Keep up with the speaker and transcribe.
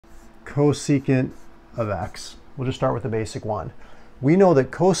cosecant of x. We'll just start with the basic one. We know that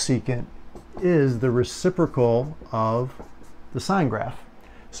cosecant is the reciprocal of the sine graph.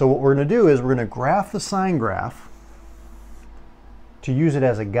 So what we're going to do is we're going to graph the sine graph to use it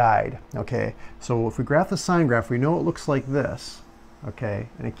as a guide. Okay, so if we graph the sine graph, we know it looks like this. Okay,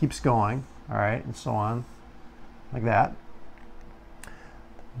 and it keeps going, all right, and so on, like that.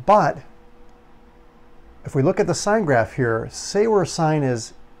 But if we look at the sine graph here, say where sine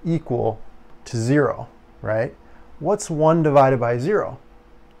is equal to 0, right? What's 1 divided by 0?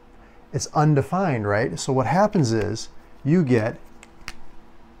 It's undefined, right? So what happens is you get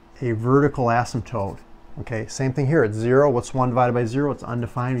a vertical asymptote. Okay, same thing here. It's 0. What's 1 divided by 0? It's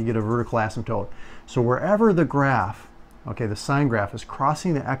undefined. You get a vertical asymptote. So wherever the graph, okay, the sine graph is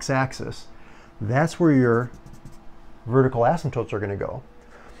crossing the x-axis, that's where your vertical asymptotes are going to go.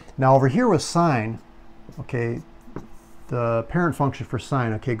 Now over here with sine, okay, the parent function for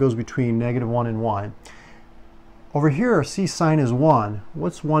sine, okay, goes between -1 and 1. Over here, see sine is 1.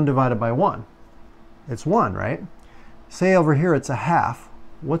 What's 1 divided by 1? It's 1, right? Say over here it's a half.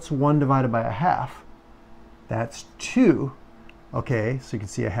 What's 1 divided by a half? That's 2. Okay, so you can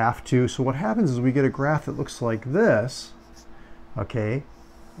see a half 2. So what happens is we get a graph that looks like this, okay,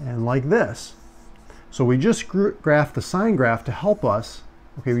 and like this. So we just graphed the sine graph to help us.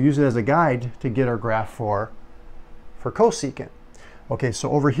 Okay, we use it as a guide to get our graph for cosecant. Okay, so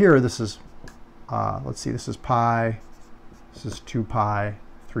over here, this is, let's see, this is pi, this is 2 pi,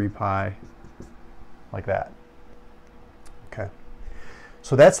 3 pi, like that. Okay,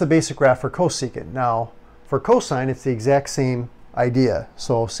 so that's the basic graph for cosecant. Now, for cosine, it's the exact same idea.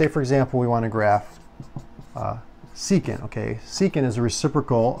 So say, for example, we want to graph secant. Okay, secant is a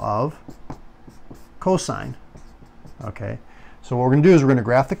reciprocal of cosine. Okay, so what we're going to do is we're going to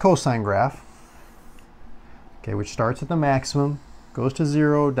graph the cosine graph, okay, which starts at the maximum, goes to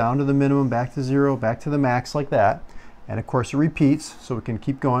 0, down to the minimum, back to 0, back to the max, like that. And of course it repeats, so we can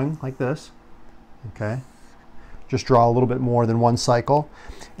keep going like this. Okay, just draw a little bit more than one cycle.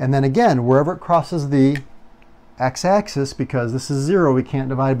 And then again, wherever it crosses the x-axis, because this is 0, we can't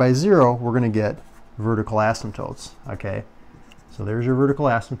divide by 0, we're going to get vertical asymptotes. Okay, so there's your vertical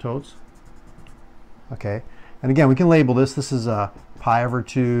asymptotes. Okay, and again, we can label this. This is pi over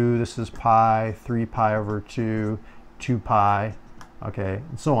 2, this is pi, 3 pi over 2, 2 pi, okay,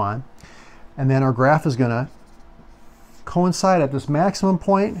 and so on. And then our graph is going to coincide at this maximum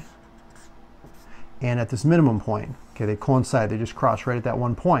point and at this minimum point. Okay, they coincide, they just cross right at that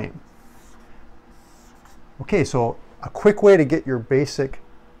one point. Okay, so a quick way to get your basic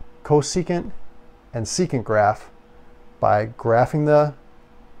cosecant and secant graph by graphing the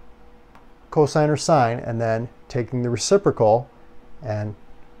cosine or sine and then taking the reciprocal and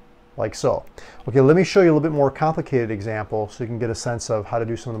like so. Okay, let me show you a little bit more complicated example so you can get a sense of how to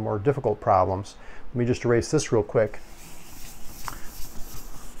do some of the more difficult problems. Let me just erase this real quick.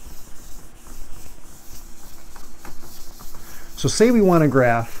 So say we want to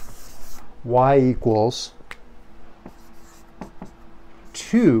graph y equals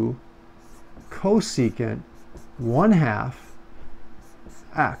 2 cosecant 1/2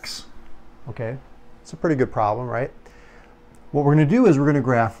 x. Okay, it's a pretty good problem, right? What we're going to do is we're going to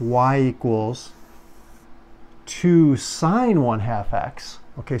graph y equals 2 sine 1/2 x.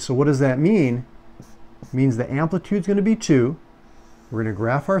 Okay, so what does that mean? It means the amplitude is going to be 2. We're going to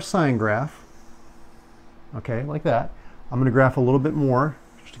graph our sine graph. Okay, like that. I'm going to graph a little bit more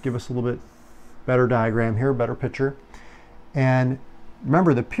just to give us a little bit better diagram here, better picture. And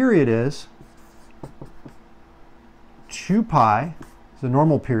remember, the period is 2 pi, the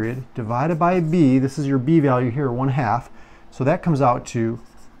normal period, divided by b. This is your b value here, 1/2. So that comes out to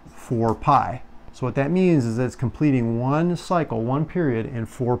 4 pi. So what that means is that it's completing one cycle, one period in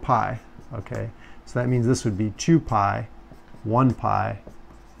 4 pi. Okay, so that means this would be 2 pi, 1 pi,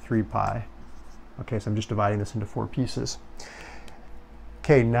 3 pi. Okay, so I'm just dividing this into 4 pieces.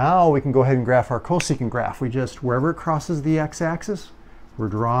 Okay, now we can go ahead and graph our cosecant graph. We just, wherever it crosses the x-axis, we're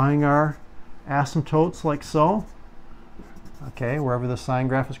drawing our asymptotes like so. Okay, wherever the sine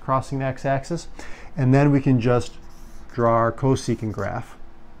graph is crossing the x-axis. And then we can just draw our cosecant graph.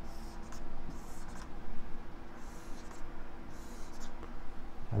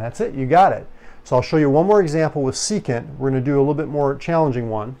 And that's it, you got it. So I'll show you one more example with secant. We're going to do a little bit more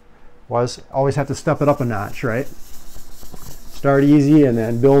challenging one. Always have to step it up a notch, right? Start easy and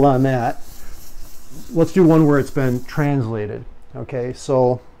then build on that. Let's do one where it's been translated. Okay,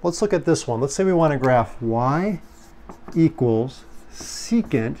 so let's look at this one. Let's say we want to graph y equals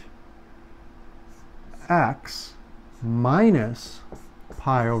secant x minus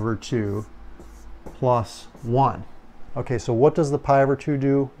pi over 2 plus 1. Okay, so what does the pi over 2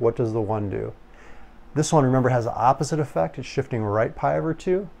 do? What does the 1 do? This one, remember, has the opposite effect. It's shifting right pi over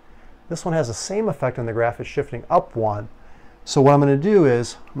 2. This one has the same effect on the graph. It's shifting up 1. So what I'm going to do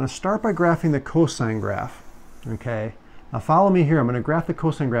is I'm going to start by graphing the cosine graph. Okay, now follow me here. I'm going to graph the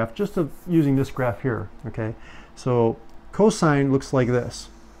cosine graph just using this graph here. Okay, so cosine looks like this.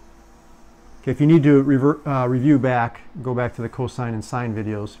 Okay, if you need to review back, go back to the cosine and sine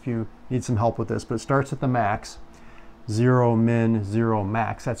videos if you need some help with this. But it starts at the max, 0, min, 0,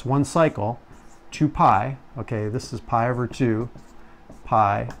 max. That's one cycle, 2 pi. Okay, this is pi over 2,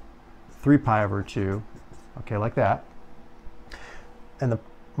 pi, 3 pi over 2. Okay, like that. And the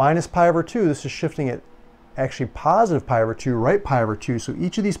minus pi over 2, this is shifting it actually positive pi over 2, right pi over 2. So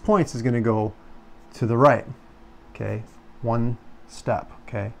each of these points is going to go to the right. Okay, one step.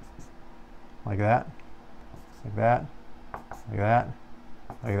 Okay, like that, like that, like that,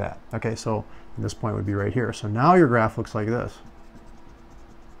 like that. Okay, so this point would be right here. So now your graph looks like this.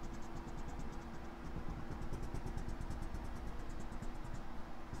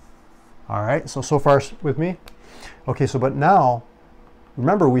 All right, so far with me? Okay, so but now,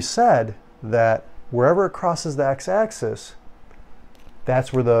 remember we said that wherever it crosses the x-axis,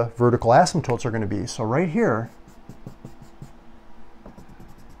 that's where the vertical asymptotes are going to be. So right here,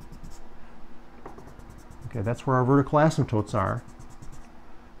 okay, that's where our vertical asymptotes are.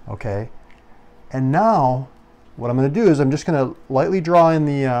 Okay, and now what I'm going to do is I'm just going to lightly draw in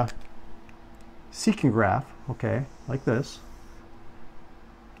the secant graph, okay, like this.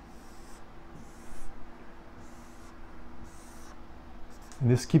 And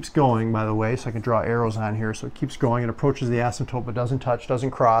this keeps going, by the way, so I can draw arrows on here. So it keeps going. It approaches the asymptote, but doesn't touch,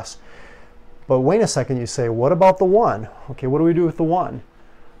 doesn't cross. But wait a second, you say, what about the 1? Okay, what do we do with the 1?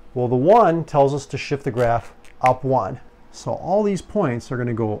 Well, the 1 tells us to shift the graph up 1. So all these points are going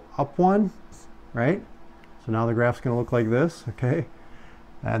to go up 1, right? So now the graph's going to look like this, okay?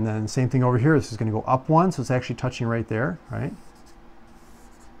 And then same thing over here. This is going to go up 1, so it's actually touching right there, right?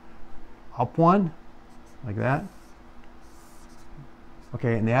 Up 1, like that.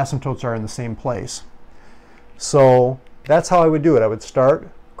 Okay, and the asymptotes are in the same place. So that's how I would do it. I would start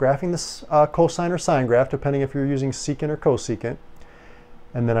graphing this cosine or sine graph, depending if you're using secant or cosecant.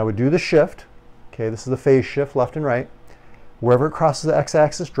 And then I would do the shift. Okay, this is the phase shift, left and right. Wherever it crosses the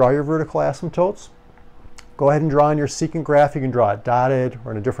x-axis, draw your vertical asymptotes. Go ahead and draw in your secant graph. You can draw it dotted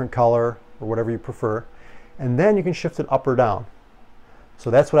or in a different color or whatever you prefer. And then you can shift it up or down.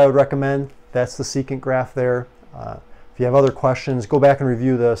 So that's what I would recommend. That's the secant graph there. If you have other questions, go back and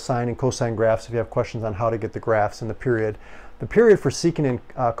review the sine and cosine graphs if you have questions on how to get the graphs in the period. The period for secant and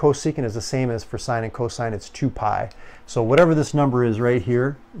cosecant is the same as for sine and cosine. It's 2 pi. So whatever this number is right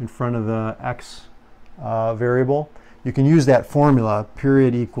here in front of the x variable, you can use that formula,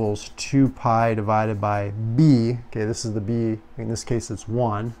 period equals 2 pi divided by b. Okay, this is the b. In this case, it's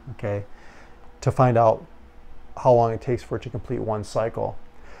 1, okay, to find out how long it takes for it to complete one cycle.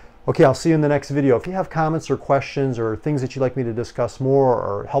 Okay, I'll see you in the next video. If you have comments or questions or things that you'd like me to discuss more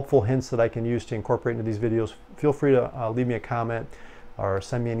or helpful hints that I can use to incorporate into these videos, feel free to leave me a comment or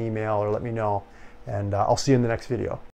send me an email or let me know. And I'll see you in the next video.